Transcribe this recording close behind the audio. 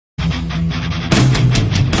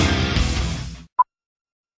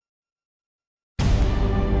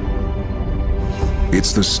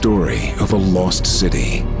It's the story of a lost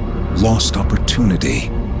city, lost opportunity,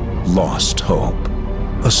 lost hope.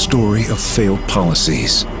 A story of failed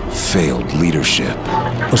policies, failed leadership.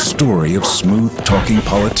 A story of smooth-talking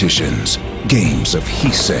politicians, games of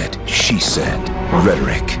he said, she said,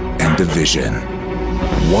 rhetoric and division.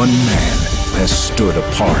 One man has stood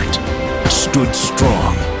apart, stood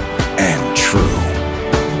strong and true.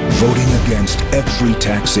 Voting against every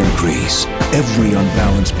tax increase, every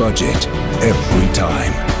unbalanced budget, every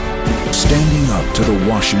time. Standing up to the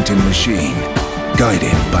Washington machine,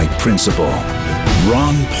 guided by principle.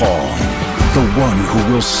 Ron Paul, the one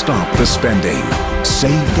who will stop the spending,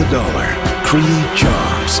 save the dollar, create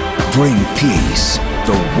jobs, bring peace.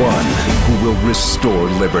 The one who will restore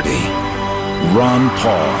liberty. Ron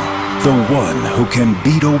Paul, the one who can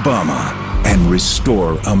beat Obama and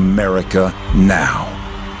restore America now.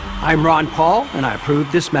 I'm Ron Paul, and I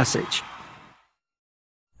approve this message.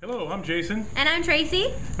 Hello, I'm Jason. And I'm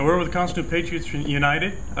Tracy. And we're with Constant Patriots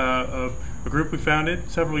United, a group we founded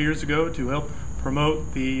several years ago to help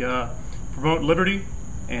promote liberty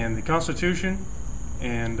and the Constitution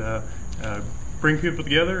and bring people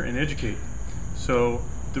together and educate. So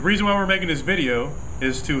the reason why we're making this video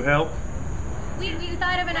is to help. We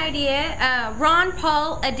thought of an idea, Ron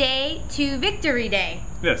Paul a day to Victory Day.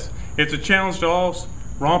 Yes, it's a challenge to all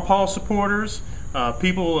Ron Paul supporters,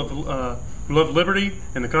 people who love liberty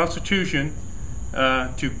and the Constitution,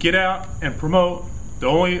 to get out and promote the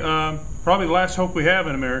only, probably the last hope we have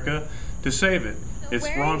in America to save it. It's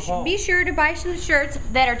Ron Paul. Be sure to buy some shirts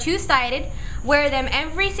that are two-sided. Wear them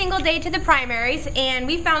every single day to the primaries, and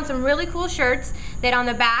we found some really cool shirts that on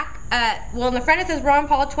the back, well, on the front it says Ron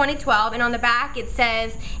Paul 2012, and on the back it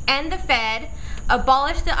says, "End the Fed,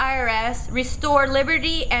 abolish the IRS, restore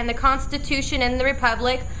liberty and the Constitution and the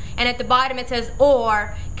Republic," and at the bottom it says,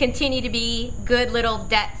 "or continue to be good little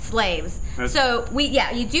debt slaves." So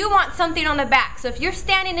you do want something on the back. So if you're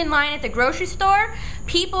standing in line at the grocery store,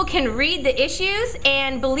 people can read the issues,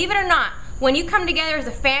 and believe it or not, when you come together as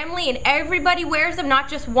a family and everybody wears them, not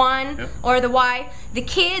just one or the wife, the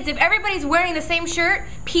kids, if everybody's wearing the same shirt,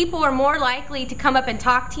 people are more likely to come up and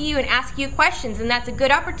talk to you and ask you questions, and that's a good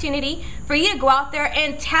opportunity for you to go out there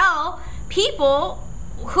and tell people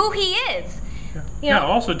who he is. Yeah,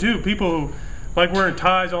 also too, people who like wearing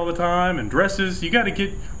ties all the time and dresses, we got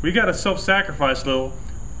to self-sacrifice a little.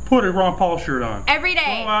 Put a Ron Paul shirt on. Every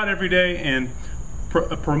day. Go out every day and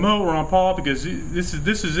promote Ron Paul, because this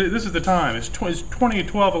is the time. It's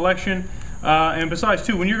 2012 election, and besides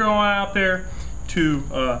too, when you're going out there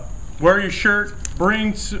to wear your shirt,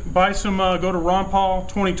 buy some, go to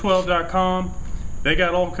ronpaul2012.com. They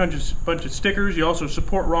got all kinds of bunch of stickers. You also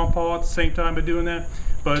support Ron Paul at the same time by doing that.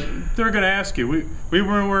 But they're going to ask you. We've been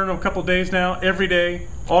wearing them a couple days now, every day,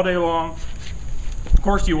 all day long. Of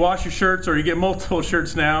course, you wash your shirts, or you get multiple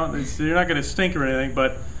shirts now. You're not going to stink or anything,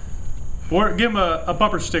 but give them a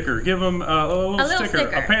bumper sticker. Give them a little sticker,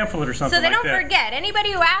 a pamphlet or something so they like don't that. forget.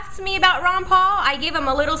 Anybody who asks me about Ron Paul, I give them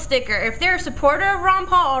a little sticker. If they're a supporter of Ron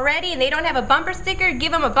Paul already and they don't have a bumper sticker,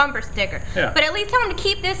 give them a bumper sticker. Yeah. But at least tell them to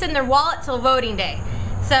keep this in their wallet till voting day.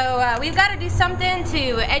 So we've got to do something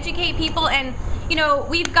to educate people, and you know,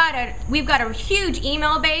 we've got a huge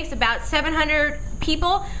email base, about 700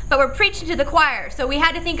 people, but we're preaching to the choir. So we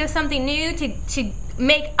had to think of something new to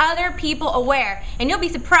make other people aware. And you'll be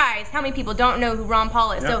surprised how many people don't know who Ron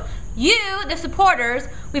Paul is. Yep. So you, the supporters,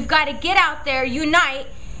 we've got to get out there, unite,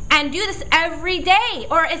 and do this every day,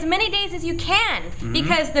 or as many days as you can,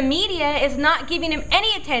 because the media is not giving him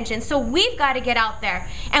any attention. So we've got to get out there,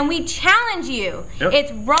 and we challenge you. Yep.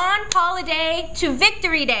 It's Ron Paul a day to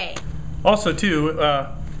Victory Day. Also, too,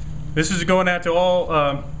 this is going out to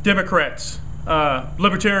all Democrats,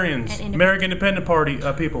 Libertarians, American Independent Party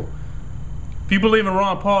people. If you believe in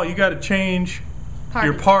Ron Paul, you got to change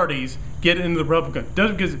your parties, get into the Republican.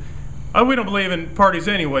 Because we don't believe in parties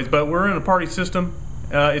anyways, but we're in a party system.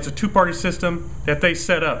 It's a two-party system that they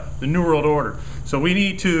set up, the New World Order. So we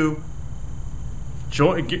need to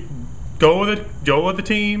go with the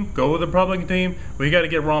team, go with the Republican team. We got to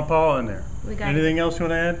get Ron Paul in there. Anything else you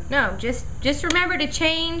want to add? No, just remember to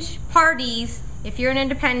change parties. If you're an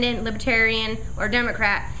independent, libertarian, or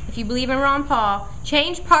Democrat, if you believe in Ron Paul,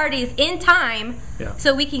 change parties in time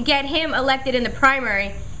so we can get him elected in the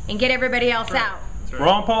primary and get everybody else out. Right.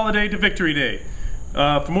 Ron Paul a day to Victory Day.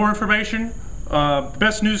 For more information,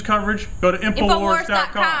 best news coverage, go to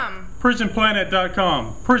Infowars.com,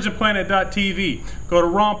 PrisonPlanet.com, PrisonPlanet.tv. Go to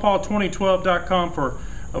RonPaul2012.com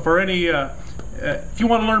for any. If you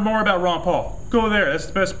want to learn more about Ron Paul, go there. That's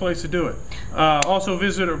the best place to do it. Also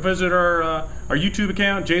visit our YouTube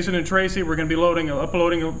account, Jason and Tracy. We're going to be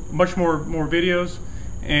uploading much more videos,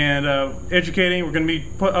 and educating. We're going to be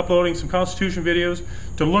uploading some Constitution videos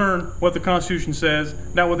to learn what the Constitution says,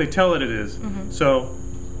 not what they tell it is. So,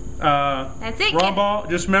 that's it. Ron Paul,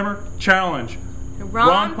 just remember, challenge.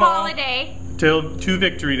 Ron Paul a day. Till to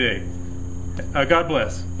Victory Day. God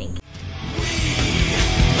bless. Thank you.